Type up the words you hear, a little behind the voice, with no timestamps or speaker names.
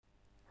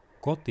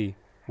Koti,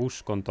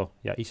 uskonto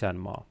ja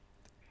isänmaa.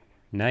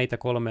 Näitä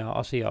kolmea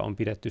asiaa on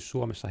pidetty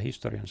Suomessa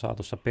historian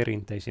saatossa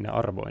perinteisinä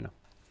arvoina.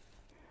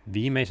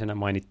 Viimeisenä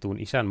mainittuun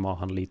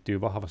isänmaahan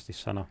liittyy vahvasti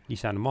sana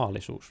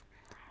isänmaallisuus.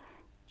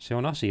 Se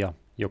on asia,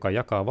 joka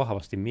jakaa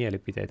vahvasti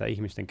mielipiteitä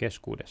ihmisten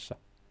keskuudessa.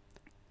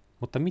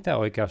 Mutta mitä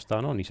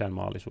oikeastaan on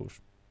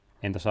isänmaallisuus?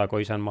 Entä saako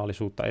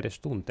isänmaallisuutta edes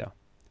tuntea?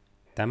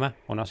 Tämä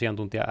on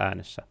asiantuntija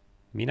äänessä.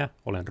 Minä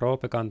olen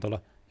Roope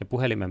Kantola ja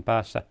puhelimen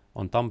päässä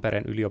on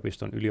Tampereen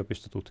yliopiston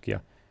yliopistotutkija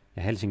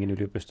ja Helsingin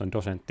yliopiston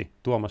dosentti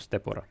Tuomas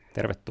Tepora.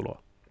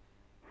 Tervetuloa.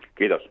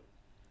 Kiitos.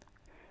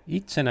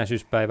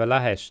 Itsenäisyyspäivä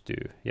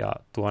lähestyy ja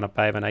tuona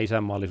päivänä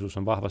isänmaallisuus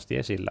on vahvasti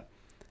esillä.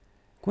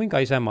 Kuinka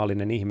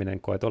isänmaallinen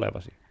ihminen koet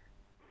olevasi?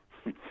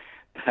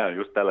 Tämä on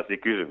just tällaisia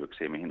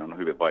kysymyksiä, mihin on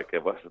hyvin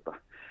vaikea vastata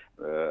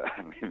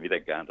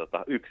mitenkään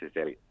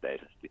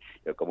yksiselitteisesti,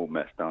 joka mun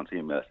mielestä on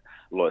siinä mielessä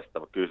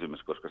loistava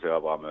kysymys, koska se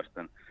avaa myös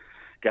tämän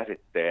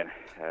käsitteen,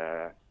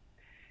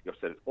 jos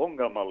se nyt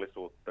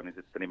ongelmallisuutta, niin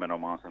sitten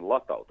nimenomaan sen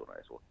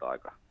latautuneisuutta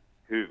aika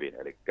hyvin.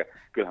 Eli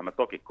kyllähän mä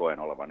toki koen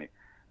olevani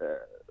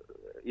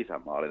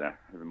isänmaallinen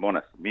hyvin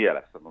monessa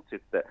mielessä, mutta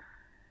sitten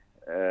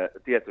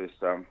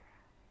tietyissä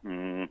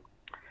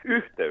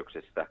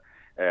yhteyksissä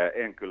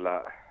en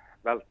kyllä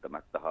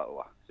välttämättä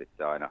halua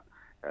sitten aina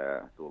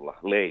tulla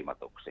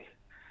leimatuksi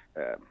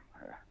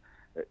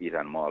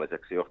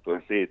isänmaalliseksi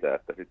johtuen siitä,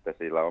 että sitten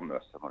sillä on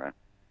myös semmoinen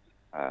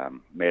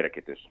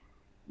merkitys,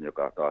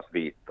 joka taas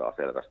viittaa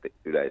selvästi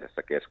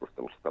yleisessä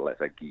keskustelussa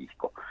tällaiseen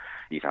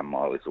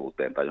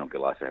kiihko-isänmaallisuuteen tai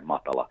jonkinlaiseen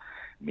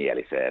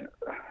matalamieliseen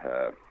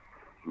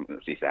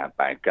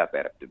sisäänpäin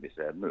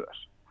käpertymiseen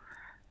myös.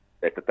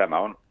 Että tämä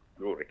on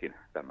juurikin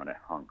tämmöinen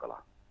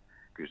hankala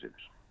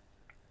kysymys.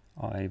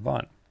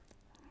 Aivan.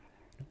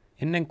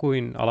 Ennen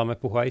kuin alamme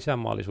puhua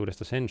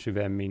isänmaallisuudesta sen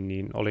syvemmin,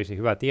 niin olisi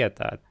hyvä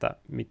tietää, että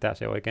mitä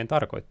se oikein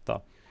tarkoittaa.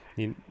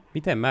 Niin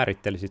miten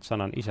määrittelisit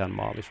sanan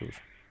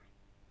isänmaallisuus?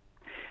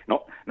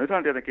 No, nyt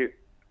on tietenkin,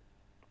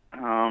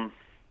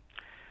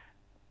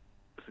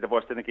 sitä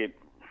voisi tietenkin,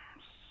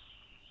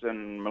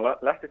 mä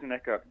lähtisin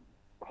ehkä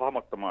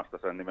hahmottamaan sitä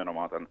sen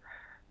nimenomaan tämän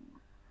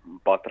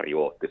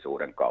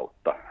patrioottisuuden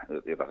kautta,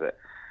 jota se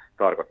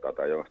tarkoittaa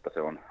tai josta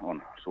se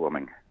on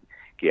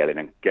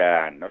suomenkielinen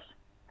käännös.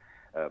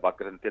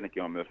 Vaikka se nyt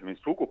tietenkin on myös hyvin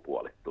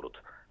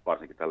sukupuolittunut,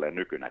 varsinkin tälleen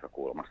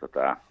nykynäkökulmasta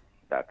tämä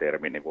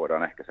termi, niin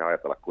voidaan ehkä se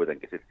ajatella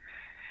kuitenkin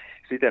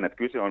siten, että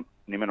kyse on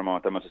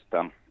nimenomaan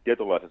tämmöisestä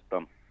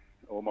tietynlaisesta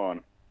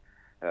omaan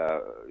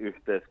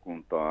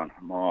yhteiskuntaan,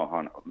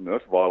 maahan,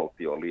 myös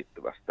valtioon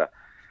liittyvästä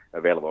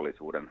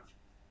velvollisuuden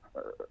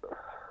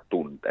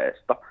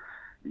tunteesta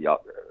ja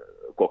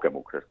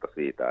kokemuksesta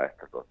siitä,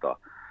 että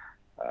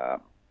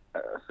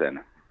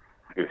sen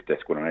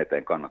yhteiskunnan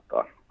eteen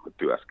kannattaa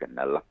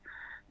työskennellä.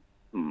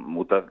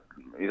 Mutta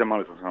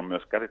isänmaallisuus on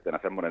myös käsitteenä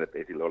semmoinen, että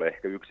ei sillä ole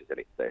ehkä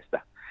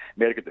yksiselitteistä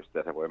merkitystä,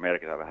 ja se voi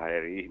merkitä vähän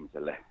eri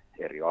ihmiselle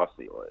eri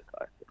asioita.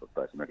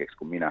 Että esimerkiksi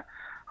kun minä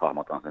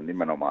hahmotan sen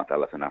nimenomaan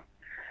tällaisena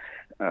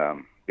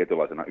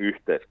tietynlaisena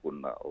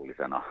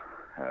yhteiskunnallisena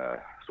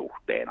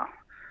suhteena,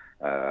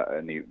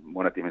 niin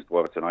monet ihmiset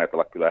voivat sen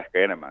ajatella kyllä ehkä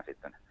enemmän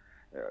sitten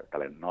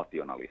tälle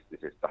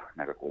nationalistisista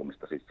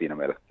näkökulmista, siis siinä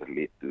mielessä, että se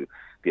liittyy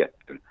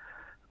tiettyyn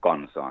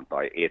kansaan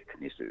tai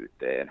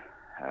etnisyyteen,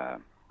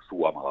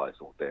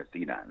 suomalaisuuteen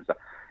sinänsä,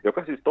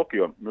 joka siis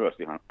toki on myös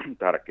ihan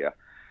tärkeä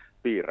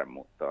piirre,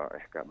 mutta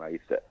ehkä mä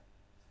itse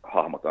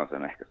hahmotan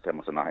sen ehkä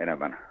semmoisena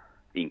enemmän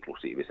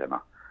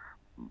inklusiivisena,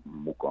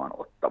 mukaan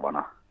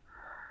ottavana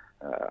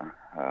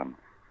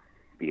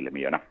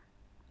ilmiönä.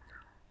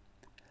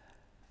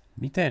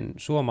 Miten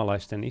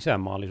suomalaisten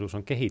isänmaallisuus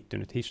on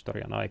kehittynyt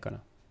historian aikana?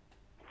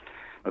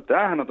 No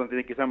tämähän on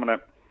tietenkin semmoinen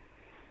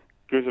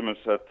kysymys,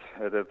 että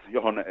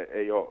johon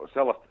ei ole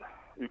sellaista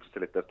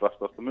yksiselitteistä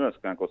vastausta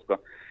myöskään, koska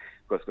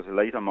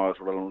sillä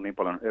isänmaallisuudella on niin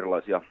paljon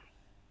erilaisia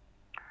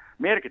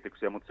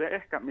merkityksiä, mutta se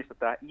ehkä, mistä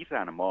tämä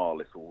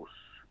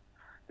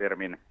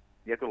isänmaallisuus-termin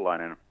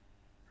tietynlainen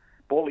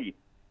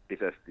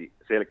poliittisesti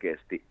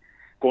selkeästi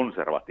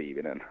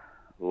konservatiivinen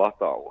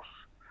lataus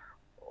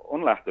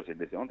on lähtöisin,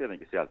 niin se on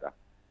tietenkin sieltä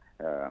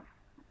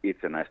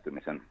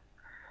itsenäistymisen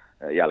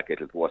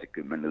jälkeisiltä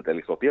vuosikymmeniltä,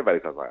 eli sotien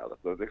väliseltä ajalta, 1920-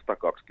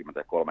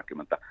 ja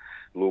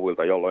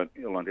 30-luvuilta,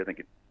 jolloin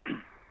tietenkin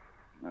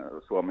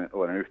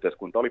suomalainen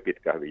yhteiskunta oli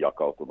pitkään hyvin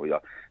jakautunut,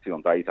 ja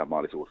silloin tämä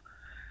isänmaallisuus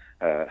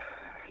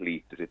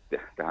liittyi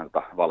sitten tähän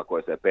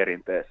valkoiseen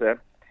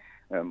perinteeseen.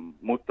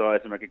 Mutta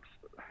esimerkiksi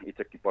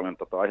itsekin paljon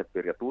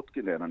aihepiiriä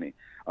tutkineena, niin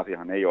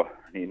asiahan ei ole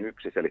niin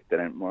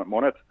yksiselitteinen.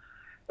 Monet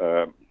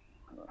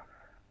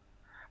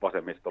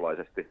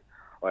vasemmistolaisesti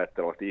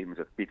ajattelevat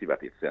ihmiset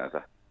pitivät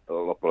itseänsä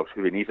loppujen lopuksi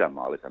hyvin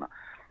isänmaallisena,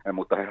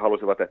 mutta he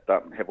halusivat,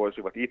 että he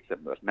voisivat itse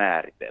myös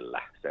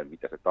määritellä sen,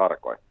 mitä se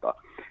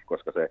tarkoittaa,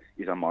 koska se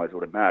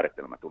isänmaallisuuden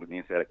määritelmä tuli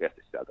niin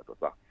selkeästi sieltä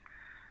tavallaan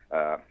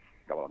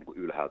niin kuin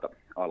ylhäältä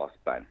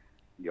alaspäin.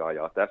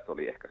 Ja tässä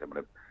oli ehkä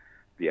semmoinen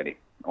pieni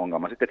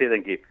ongelma. Sitten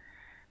tietenkin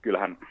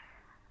kyllähän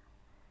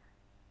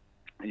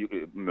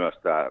myös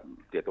tämä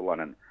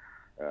tietynlainen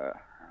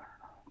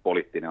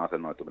poliittinen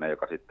asennoituminen,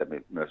 joka sitten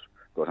myös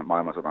toisen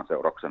maailmansodan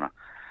seurauksena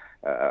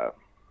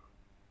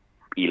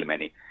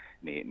ilmeni,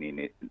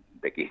 niin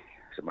teki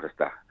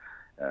semmoisesta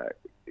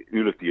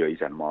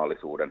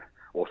yltiöisänmaallisuuden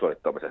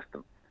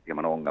osoittamisesta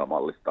hieman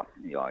ongelmallista,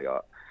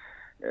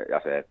 ja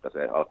se, että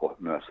se alkoi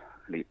myös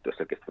liittyä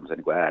selkeästi tämmöiseen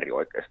niin kuin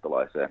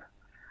äärioikeistolaiseen,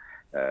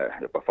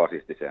 jopa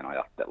fasistiseen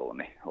ajatteluun,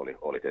 niin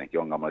oli tietenkin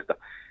ongelmallista.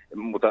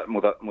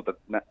 Mutta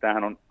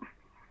tämähän on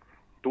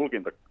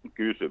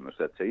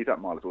tulkintakysymys, että se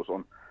isänmaallisuus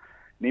on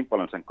niin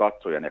paljon sen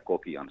katsojan ja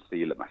kokijan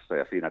silmässä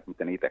ja siinä, että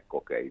miten itse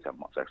kokee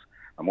isänmaalliseksi.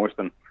 Mä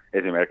muistan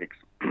esimerkiksi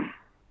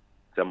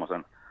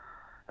semmoisen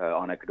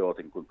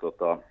anekdootin, kun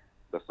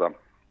tässä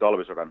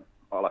talvisodan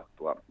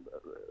alettua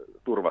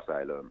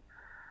turvasäilöön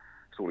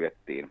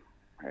suljettiin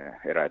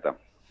eräitä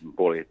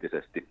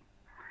poliittisesti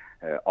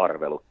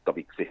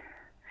arveluttaviksi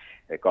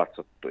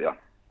katsottuja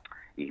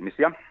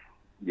ihmisiä,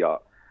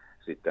 ja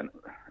sitten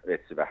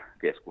etsivä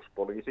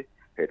keskuspoliisi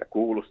heitä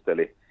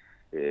kuulusteli,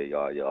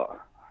 ja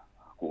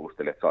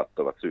kuulustelijat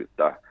saattoivat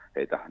syyttää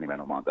heitä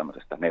nimenomaan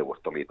tämmöisestä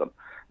Neuvostoliiton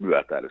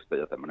myötäilystä,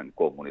 ja tämmöinen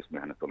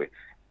kommunismihan nyt oli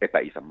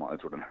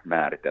epäisänmaallisuuden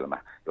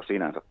määritelmä jo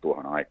sinänsä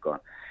tuohon aikaan,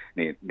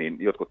 niin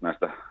jotkut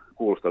näistä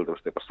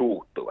kuulusteltavista jopa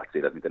suuttuvat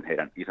siitä, että miten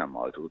heidän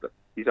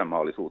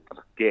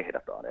isänmaallisuuttansa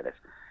kehdataan edes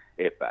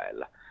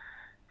epäillä.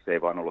 Se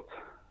ei vaan ollut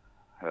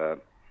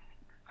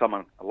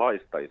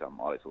samanlaista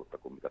isänmaallisuutta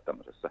kuin mitä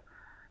tämmöisessä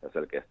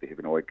selkeästi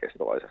hyvin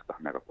oikeistolaisesta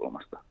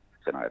näkökulmasta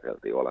sen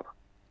ajateltiin olevan.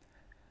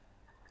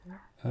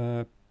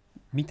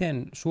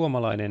 Miten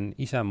suomalainen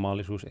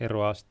isänmaallisuus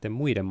eroaa sitten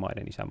muiden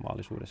maiden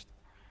isänmaallisuudesta?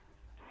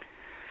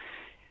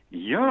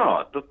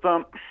 Joo,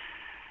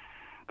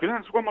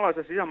 kyllähän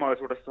suomalaisessa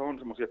isänmaallisuudessa on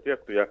semmoisia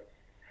tiettyjä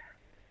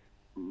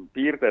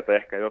piirteitä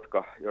ehkä,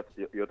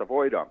 joita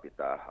voidaan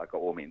pitää aika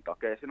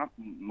omintakeisina,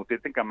 mutta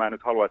tietenkään mä en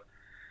nyt halua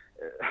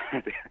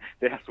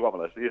tehdä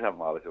suomalaisesta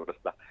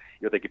isänmaallisuudesta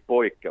jotenkin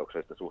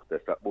poikkeuksellista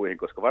suhteessa muihin,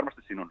 koska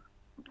varmasti siinä on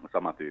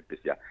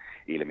samantyyppisiä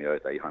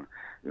ilmiöitä ihan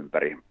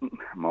ympäri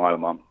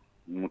maailmaa,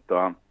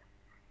 mutta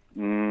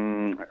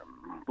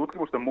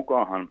tutkimusten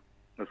mukaanhan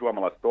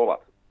suomalaiset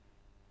ovat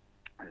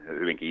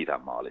hyvinkin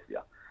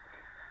isänmaallisia.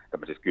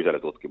 Tämmöisissä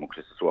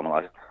kyselytutkimuksissa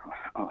suomalaiset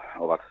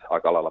ovat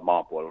aika lailla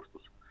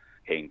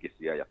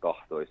maanpuolustushenkisiä ja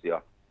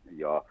tahtoisia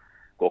ja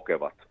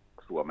kokevat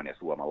Suomen ja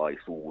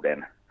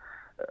suomalaisuuden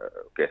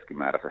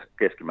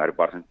keskimäärin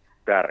varsin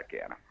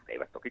tärkeänä.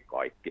 Eivät toki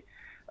kaikki,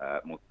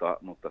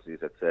 mutta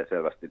siis että se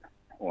selvästi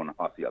on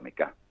asia,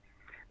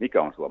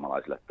 mikä on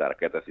suomalaisille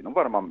tärkeää. Siinä on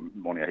varmaan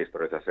monia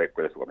historiallisia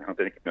seikkoja. Suomi on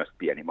tietenkin myös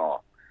pieni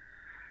maa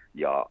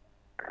ja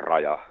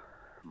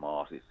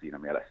rajamaa siis siinä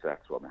mielessä,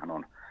 että Suomihan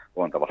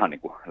on tavallaan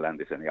niin kuin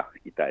läntisen ja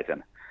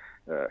itäisen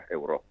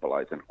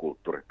eurooppalaisen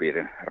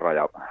kulttuuripiirin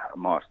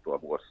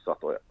rajamaastoa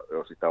vuosisatoja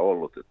jo sitä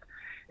ollut,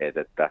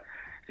 että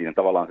siinä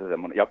tavallaan se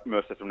semmoinen, ja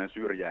myös se semmoinen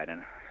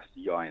syrjäinen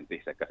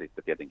sijainti sekä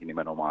sitten tietenkin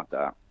nimenomaan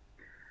tämä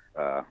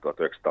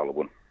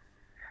 1900-luvun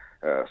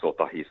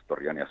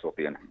sotahistorian ja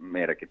sotien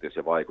merkitys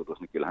ja vaikutus,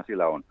 niin kyllähän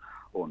sillä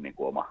on niin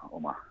kuin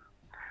oma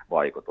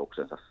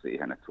vaikutuksensa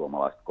siihen, että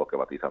suomalaiset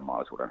kokevat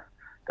isänmaallisuuden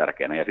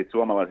tärkeänä. Ja sitten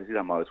suomalaisessa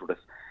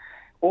isänmaallisuudessa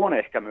on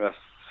ehkä myös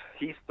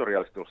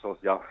historiallisesti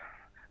sellaisia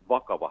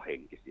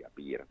vakavahenkisiä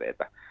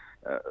piirteitä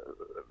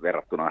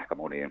verrattuna ehkä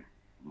moniin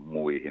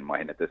muihin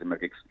maihin. Että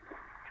esimerkiksi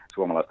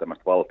suomalaiset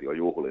tämmöistä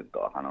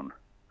valtiojuhlintaahan on,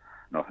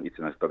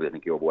 itsenäisyyspäivä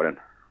tietenkin on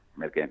vuoden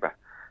melkeinpä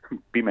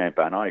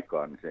pimeimpään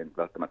aikaan, niin se ei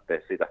välttämättä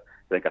tee sitä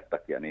senkään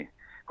takia niin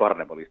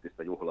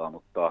karnevalistista juhlaa,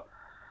 mutta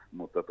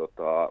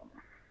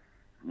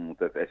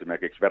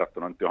esimerkiksi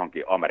verrattuna nyt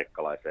johonkin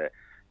amerikkalaiseen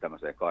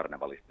tämmöiseen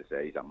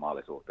karnevalistiseen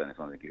isänmaallisuuteen, niin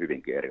se on jotenkin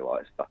hyvinkin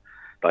erilaista.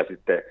 Tai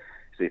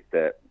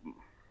sitten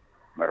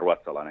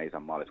ruotsalainen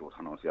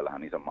isänmaallisuushan on,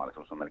 siellähän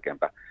isänmaallisuus on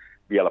melkeinpä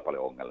vielä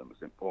paljon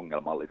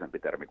ongelmallisempi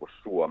termi kuin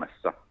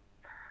Suomessa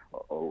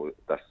ollut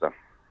tässä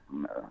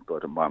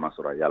toisen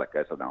maailmansodan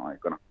jälkeisenä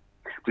aikana.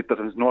 Sitten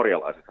taas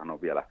norjalaisethan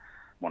on vielä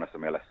monessa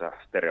mielessä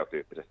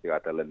stereotyyppisesti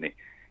ajatellen niin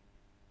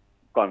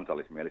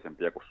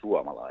kansallismielisempiä kuin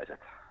suomalaiset.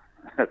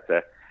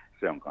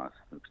 Se on myös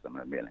yksi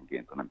tämmöinen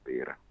mielenkiintoinen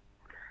piirre.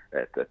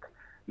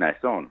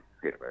 Näissä on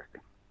hirveästi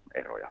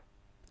eroja,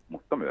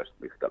 mutta myös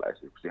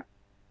yhtäläisyyksiä.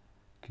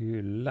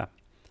 Kyllä.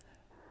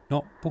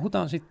 No,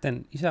 puhutaan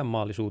sitten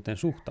isänmaallisuuteen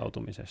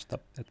suhtautumisesta.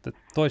 Että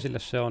toisille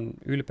se on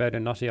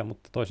ylpeyden asia,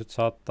 mutta toiset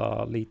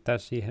saattaa liittää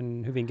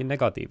siihen hyvinkin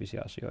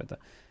negatiivisia asioita.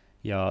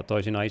 Ja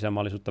toisinaan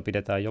isänmaallisuutta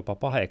pidetään jopa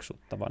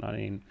paheksuttavana.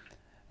 Niin,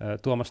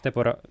 Tuomas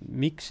Tepora,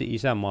 miksi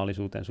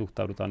isänmaallisuuteen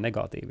suhtaudutaan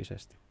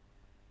negatiivisesti?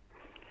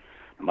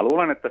 Mä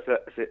luulen, että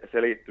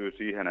se liittyy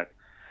siihen, että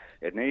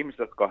ne ihmiset,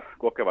 jotka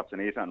kokevat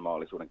sen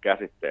isänmaallisuuden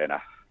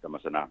käsitteenä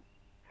tämmöisenä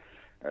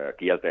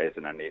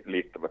kielteisenä, niin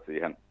liittyvät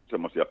siihen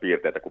semmoisia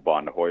piirteitä kuin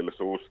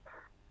vanhoillisuus,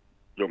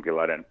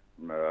 jonkinlainen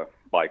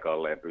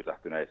paikalleen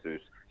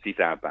pysähtyneisyys,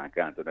 sisäänpäin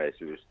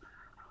kääntyneisyys,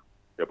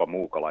 jopa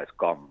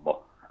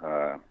muukalaiskammo.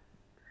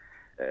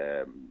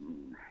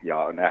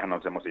 Ja nämähän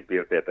on semmoisia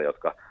piirteitä,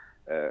 jotka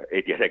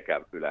ei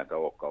tietenkään yleensä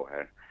ole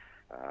kauhean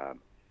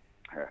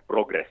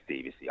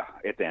progressiivisia,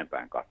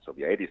 eteenpäin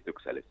katsovia,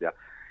 edistyksellisiä,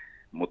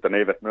 mutta ne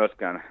eivät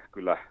myöskään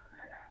kyllä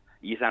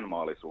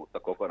isänmaallisuutta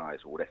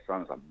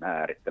kokonaisuudessansa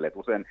määrittelee.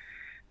 Usein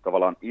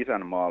tavallaan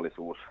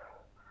isänmaallisuus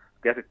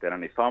käsitteenä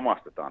niin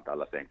samastetaan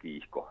tällaiseen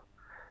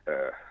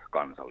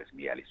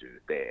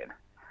kansallismielisyyteen.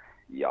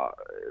 Ja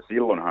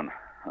silloinhan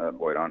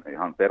voidaan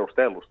ihan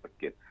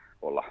perustellustakin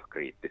olla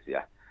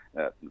kriittisiä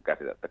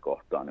käsitettä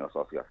kohtaan, jos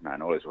asiat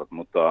näin olisivat.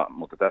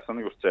 Mutta tässä on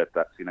just se,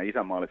 että siinä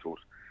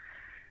isänmaallisuus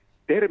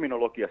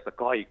terminologiassa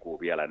kaikuu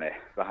vielä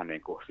ne vähän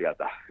niin kuin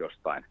sieltä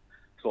jostain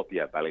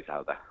sotien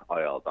väliseltä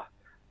ajalta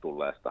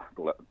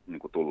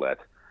tulleet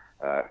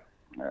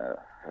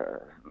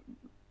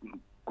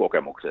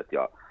kokemukset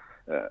ja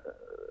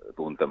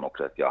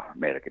tuntemukset ja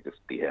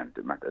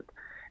merkitystihentymät.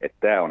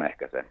 Tämä on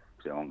ehkä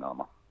se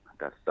ongelma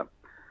tässä.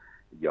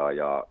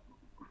 Ja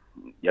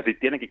sitten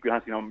tietenkin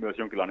kyllähän siinä on myös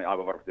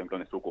aivan varmasti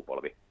jonkinlainen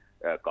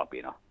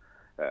sukupolvikapina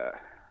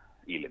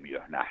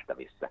ilmiö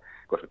nähtävissä,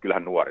 koska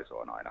kyllähän nuoriso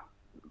on aina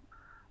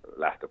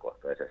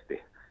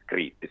lähtökohtaisesti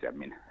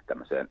kriittisemmin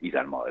tämmöiseen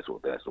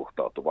isänmaallisuuteen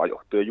suhtautuvaa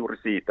johtuen juuri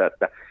siitä,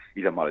 että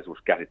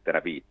isänmaallisuus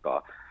käsitteenä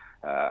viittaa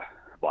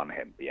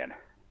vanhempien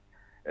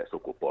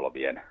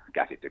sukupolvien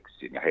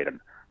käsityksiin ja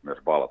heidän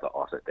myös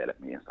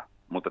valta-asetelmiinsa.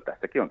 Mutta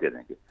tässäkin on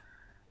tietenkin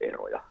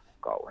eroja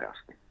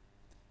kauheasti.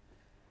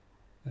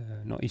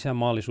 No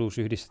isänmaallisuus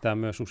yhdistetään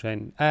myös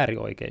usein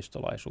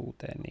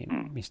äärioikeistolaisuuteen,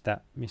 niin mistä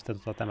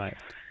tämä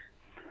johtuu?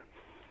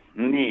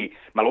 Niin,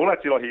 mä luulen,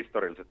 että sillä on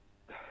historialliset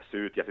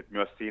syyt ja sitten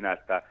myös siinä,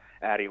 että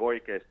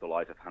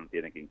äärioikeistolaisethan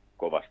tietenkin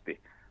kovasti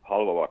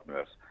haluavat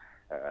myös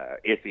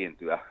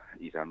esiintyä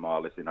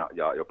isänmaallisina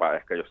ja jopa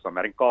ehkä jossain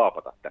määrin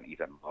kaapata tämän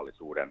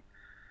isänmaallisuuden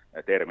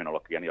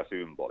terminologian ja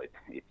symbolit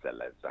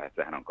itsellensä, että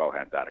sehän on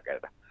kauhean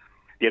tärkeää.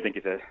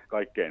 Tietenkin se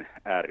kaikkein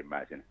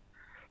äärimmäisin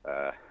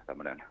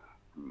tämmöinen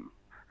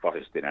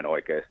fasistinen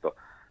oikeisto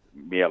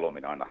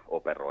mieluummin aina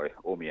operoi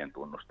omien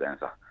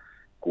tunnusteensa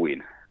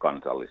kuin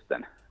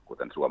kansallisten,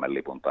 kuten Suomen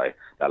lipun tai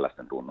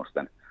tällaisten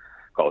tunnusten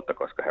kautta,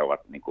 koska he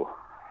ovat niin kuin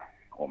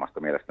omasta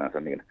mielestänsä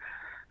niin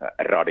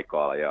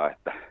radikaaleja,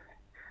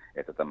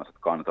 että tämmöiset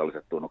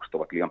kansalliset tunnukset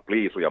ovat liian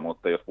pliisuja,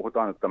 mutta jos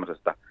puhutaan nyt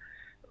tämmöisestä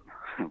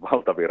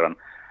valtavirran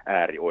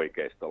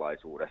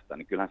äärioikeistolaisuudesta,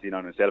 niin kyllähän siinä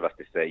on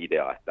selvästi se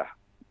idea, että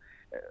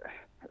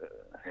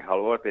he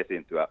haluavat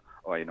esiintyä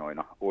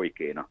ainoina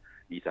oikeina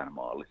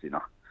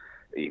isänmaallisina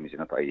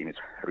ihmisinä tai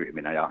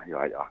ihmisryhminä ja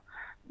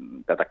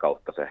tätä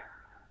kautta se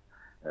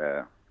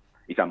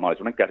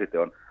isänmaallisuuden käsite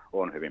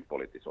on hyvin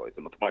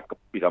politisoitunut, vaikka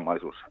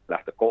isänmaallisuus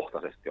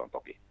lähtökohtaisesti on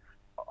toki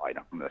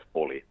aina myös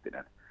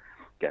poliittinen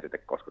käsite,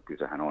 koska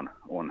kysehän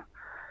on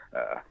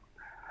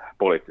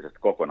poliittisesta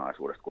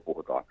kokonaisuudesta, kun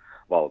puhutaan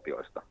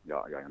valtioista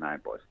ja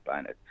näin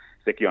poispäin. Et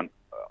sekin on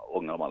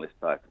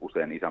ongelmallista, että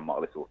usein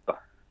isänmaallisuutta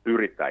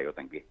pyritään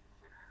jotenkin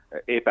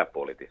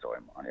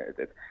epäpolitisoimaan.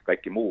 Et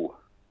kaikki muu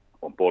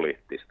on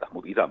poliittista,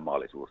 mutta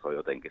isänmaallisuus on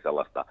jotenkin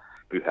sellaista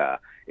pyhää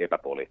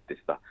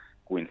epäpoliittista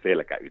kuin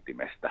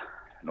selkäytimestä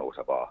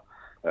nousevaa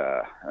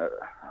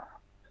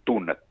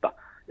tunnetta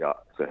ja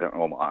sen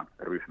omaan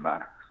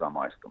ryhmään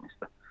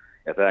samaistumista.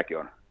 Ja tämäkin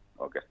on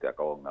oikeasti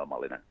aika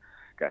ongelmallinen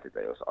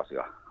käsite, jos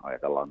asia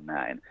ajatellaan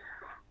näin.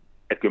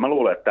 Et kyllä mä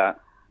luulen, että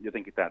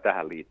jotenkin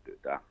tähän liittyy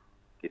tämä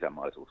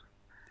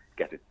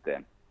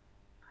isänmaallisuuskäsitteen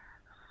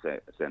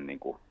sen niin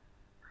kuin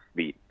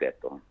viitteet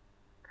tuohon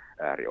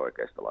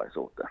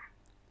äärioikeistolaisuuteen.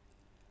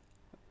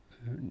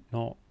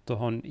 No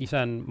tuohon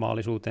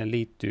isänmaallisuuteen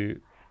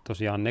liittyy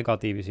tosiaan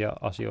negatiivisia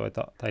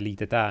asioita tai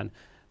liitetään,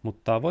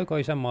 mutta voiko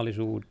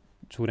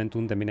isänmaallisuuden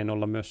tunteminen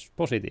olla myös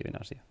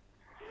positiivinen asia?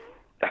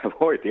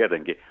 Voi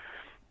tietenkin.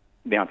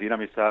 Ihan siinä,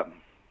 missä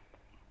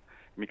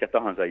mikä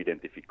tahansa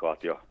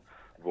identifikaatio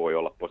voi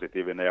olla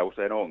positiivinen ja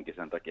usein onkin.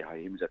 Sen takia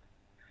ihmiset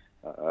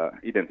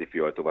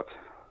identifioituvat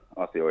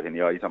asioihin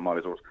ja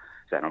isänmaallisuus,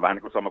 sehän on vähän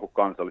niin kuin sama kuin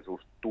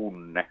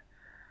kansallisuustunne.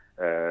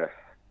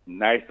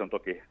 Näissä on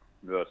toki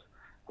myös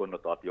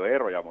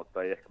konnotaatioeroja,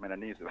 mutta ei ehkä mennä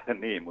niin syvälle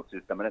niin, mutta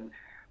siis tämmöinen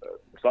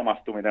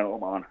samastuminen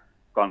omaan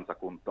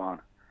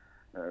kansakuntaan,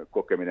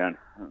 kokeminen,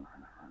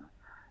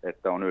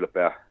 että on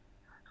ylpeä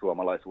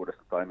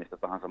suomalaisuudesta tai mistä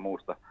tahansa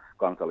muusta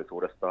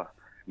kansallisuudesta,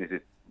 niin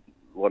siis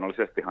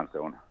luonnollisestihan se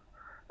on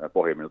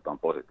pohjimmiltaan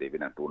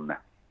positiivinen tunne.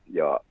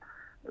 Ja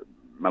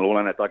mä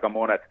luulen, että aika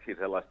monetkin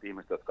sellaiset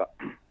ihmiset, jotka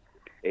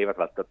eivät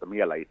välttämättä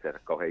miellä itseänsä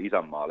kauhean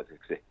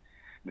isänmaallisiksi,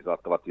 niin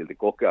saattavat silti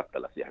kokea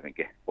tällaisia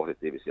hyvinkin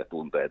positiivisia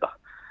tunteita,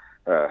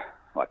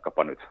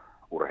 vaikkapa nyt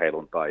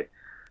urheilun tai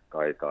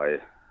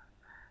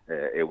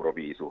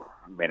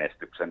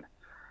Euroviisu-menestyksen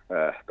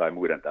tai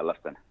muiden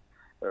tällaisten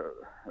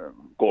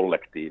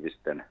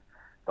kollektiivisten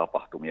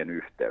tapahtumien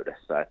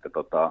yhteydessä, että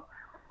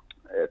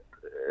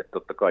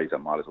totta kai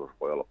isänmaallisuus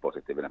voi olla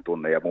positiivinen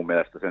tunne, ja mun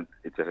mielestä sen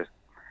itse asiassa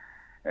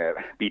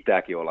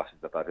pitääkin olla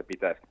sitä, tai se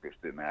pitäisi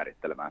pystyä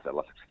määrittelemään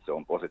sellaiseksi, että se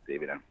on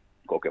positiivinen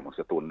kokemus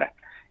ja tunne,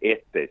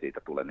 ettei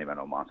siitä tule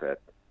nimenomaan se,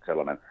 että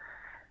sellainen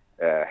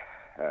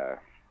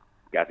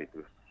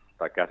käsitys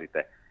tai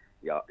käsite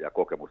ja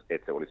kokemus,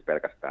 että se olisi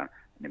pelkästään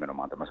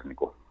nimenomaan tämmöisen niin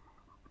kuin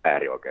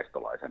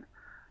äärioikeistolaisen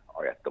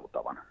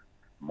ajattelutavan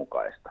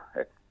mukaista.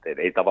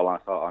 Ei tavallaan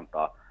saa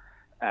antaa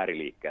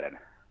ääriliikkeiden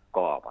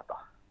kaapata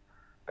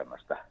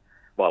tämmöistä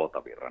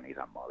valtavirran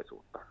isänmaallisuutta.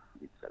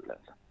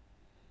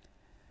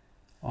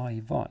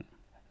 Aivan.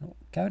 No,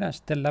 käydään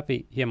sitten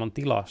läpi hieman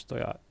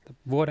tilastoja.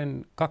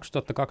 Vuoden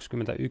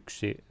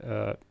 2021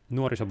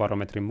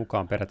 nuorisobarometrin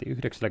mukaan peräti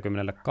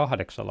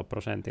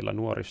 98%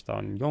 nuorista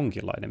on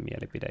jonkinlainen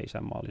mielipide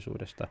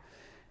isänmaallisuudesta,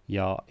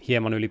 ja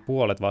hieman yli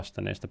puolet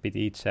vastanneista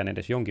piti itseään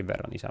edes jonkin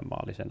verran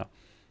isänmaallisena.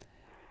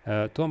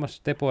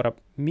 Tuomas Tepora,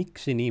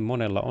 miksi niin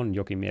monella on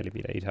jokin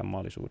mielipide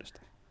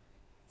isänmaallisuudesta?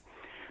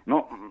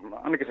 No,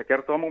 ainakin se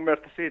kertoo mun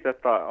mielestä siitä,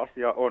 että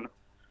asia on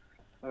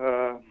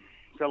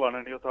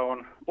sellainen, jota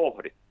on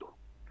pohdittu,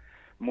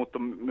 mutta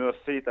myös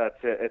siitä,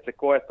 että se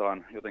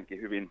koetaan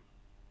jotenkin hyvin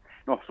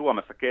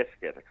Suomessa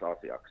keskeiseksi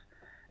asiaksi.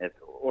 Että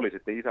oli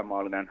sitten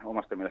isänmaallinen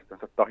omasta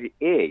mielestänsä tai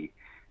ei,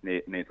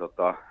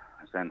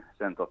 sen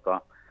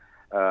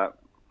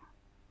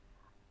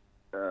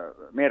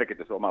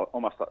merkitys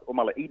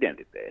omalle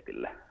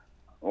identiteetille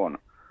on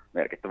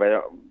merkittävä.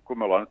 Ja kun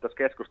me ollaan nyt tässä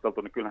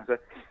keskusteltu, niin kyllähän se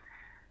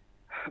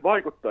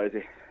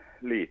vaikuttaisi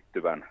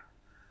liittyvän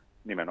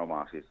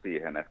nimenomaan siis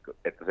siihen,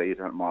 että se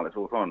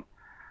isänmaallisuus on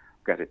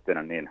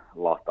käsitteenä niin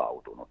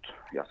latautunut,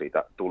 ja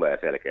siitä tulee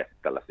selkeästi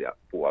tällaisia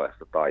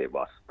puolesta tai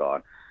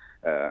vastaan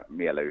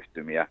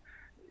mieleyhtymiä.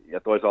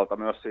 Ja toisaalta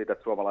myös siitä,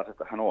 että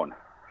suomalaisethan on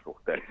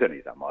suhteellisen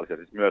isänmaallisia,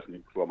 siis myös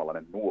niin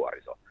suomalainen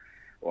nuoriso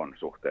on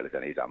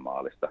suhteellisen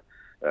isänmaallista,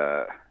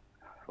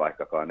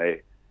 vaikkakaan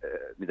ei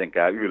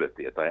mitenkään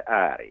ylti tai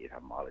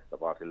ääri-isänmaallista,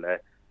 vaan silleen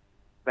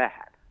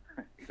vähän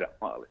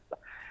isänmaallista.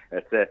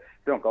 Että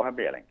se on kauhean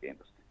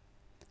mielenkiintoista.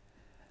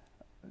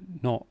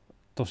 No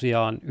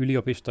tosiaan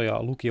yliopisto-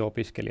 ja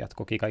lukio-opiskelijat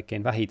koki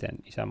kaikkein vähiten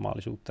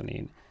isänmaallisuutta,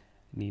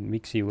 niin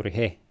miksi juuri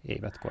he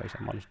eivät koe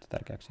isänmaallisuutta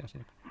tärkeäksi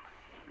asiaksi?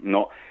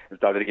 No,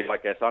 tämä on tietenkin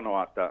vaikea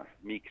sanoa, että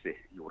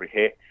miksi juuri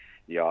he,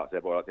 ja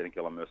se voi tietenkin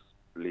olla myös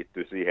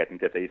liittyy siihen, että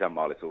miten se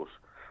isänmaallisuus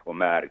on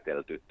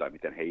määritelty tai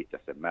miten he itse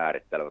sen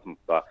määrittelevät,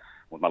 mutta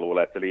mä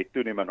luulen, että se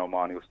liittyy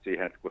nimenomaan just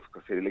siihen, että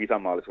koska sillä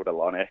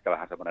isänmaallisuudella on ehkä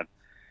vähän semmoinen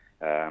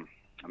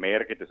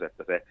merkitys,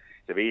 että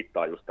se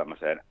viittaa just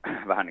tämmöiseen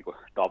vähän niin kuin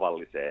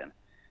tavalliseen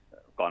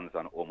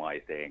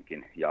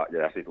kansanomaiseenkin ja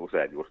sitten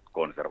usein just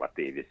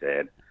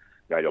konservatiiviseen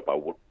ja jopa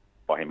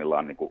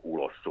pahimmillaan niin kuin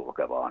ulos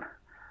sulkevaan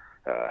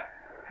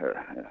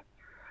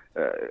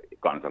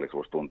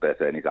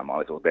kansallisuustunteeseen,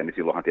 isänmaallisuuteen, niin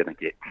silloinhan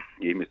tietenkin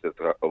ihmiset,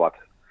 jotka ovat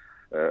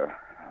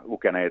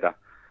lukeneita,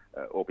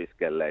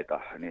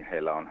 opiskelleita, niin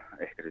heillä on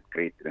ehkä sitten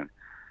kriittinen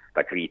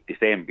tai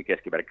kriittisempi,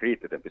 keskimäärin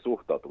kriittisempi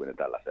suhtautuminen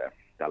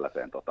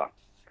tällaiseen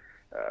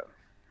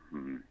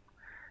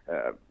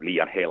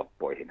liian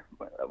helppoihin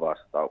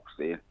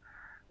vastauksiin.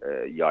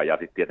 Ja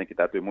sitten tietenkin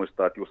täytyy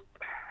muistaa, että just,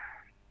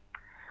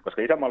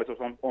 koska isänmaallisuus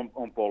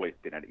on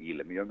poliittinen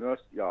ilmiö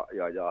myös,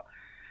 ja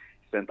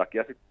sen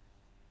takia sitten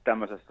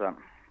tämmöisessä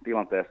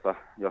tilanteessa,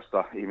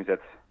 jossa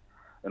ihmiset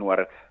ja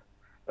nuoret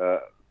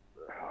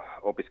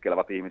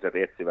opiskelevat ihmiset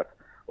etsivät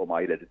omaa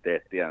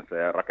identiteettiänsä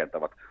ja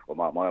rakentavat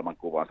omaa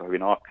maailmankuvaansa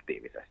hyvin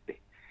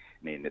aktiivisesti,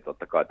 niin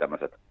totta kai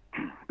tämmöiset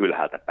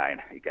ylhäältä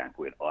päin ikään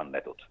kuin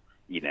annetut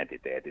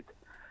identiteetit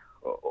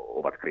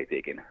ovat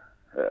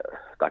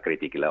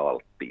kritiikille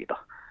alttiita.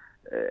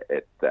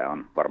 Että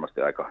on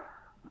varmasti aika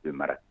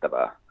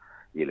ymmärrettävää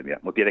ilmiö.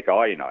 Mutta tietenkään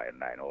aina ei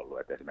näin ollut.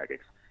 Et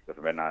esimerkiksi jos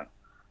mennään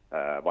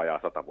vajaa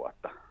 100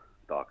 vuotta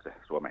taakse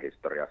Suomen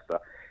historiassa,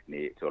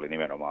 niin se oli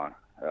nimenomaan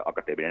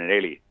akateeminen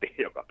eliitti,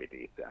 joka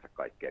piti itseänsä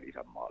kaikkein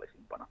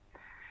isänmaallisimpana.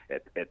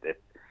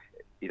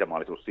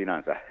 Isänmaallisuus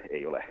sinänsä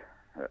ei ole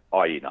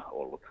aina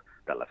ollut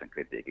tällaisen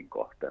kritiikin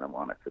kohteena,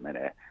 vaan että se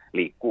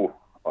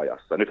liikkuu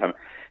ajassa. Nythän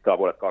tämä on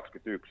vuodet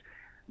 2021.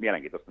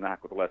 Mielenkiintoista nähdä,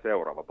 kun tulee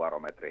seuraava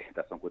barometri.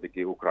 Tässä on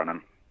kuitenkin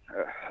Ukrainan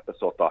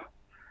sota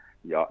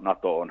ja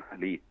NATOon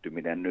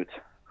liittyminen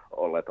nyt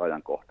olleet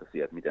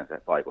ajankohtaisia, että miten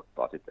se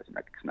vaikuttaa sitten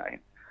esimerkiksi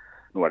näihin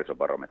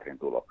nuorisobarometrin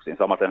tuloksiin.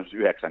 Samaten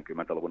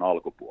 90-luvun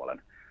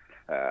alkupuolen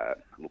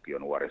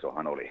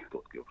lukionuorisohan oli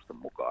tutkimusten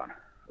mukaan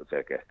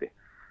selkeästi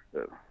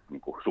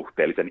niin kuin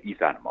suhteellisen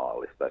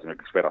isänmaallista,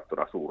 esimerkiksi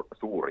verrattuna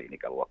suuriin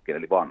ikäluokkiin,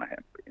 eli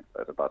vanhempiin.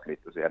 Se taas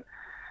liittyy siihen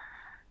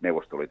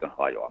Neuvostoliiton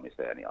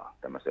hajoamiseen ja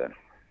tämmöiseen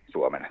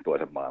Suomen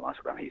toisen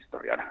maailmansodan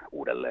historian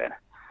uudelleen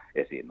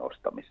esiin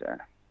nostamiseen.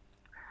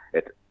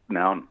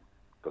 Nämä on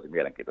tosi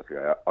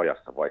mielenkiintoisia ja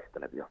ajassa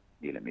vaihtelevia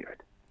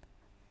ilmiöitä.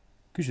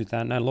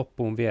 Kysytään näin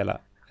loppuun vielä,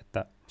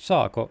 että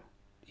saako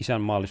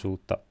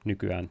isänmaallisuutta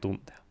nykyään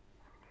tuntea?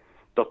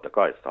 Totta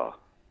kai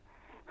saa.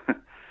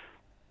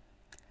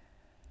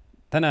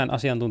 Tänään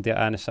asiantuntija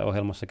äänessä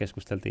 -ohjelmassa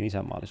keskusteltiin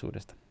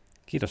isänmaallisuudesta.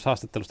 Kiitos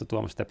haastattelusta,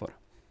 Tuomas Tepora.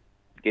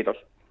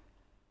 Kiitos.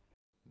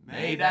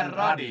 Meidän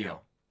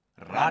radio.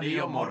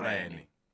 Radio Moreeni.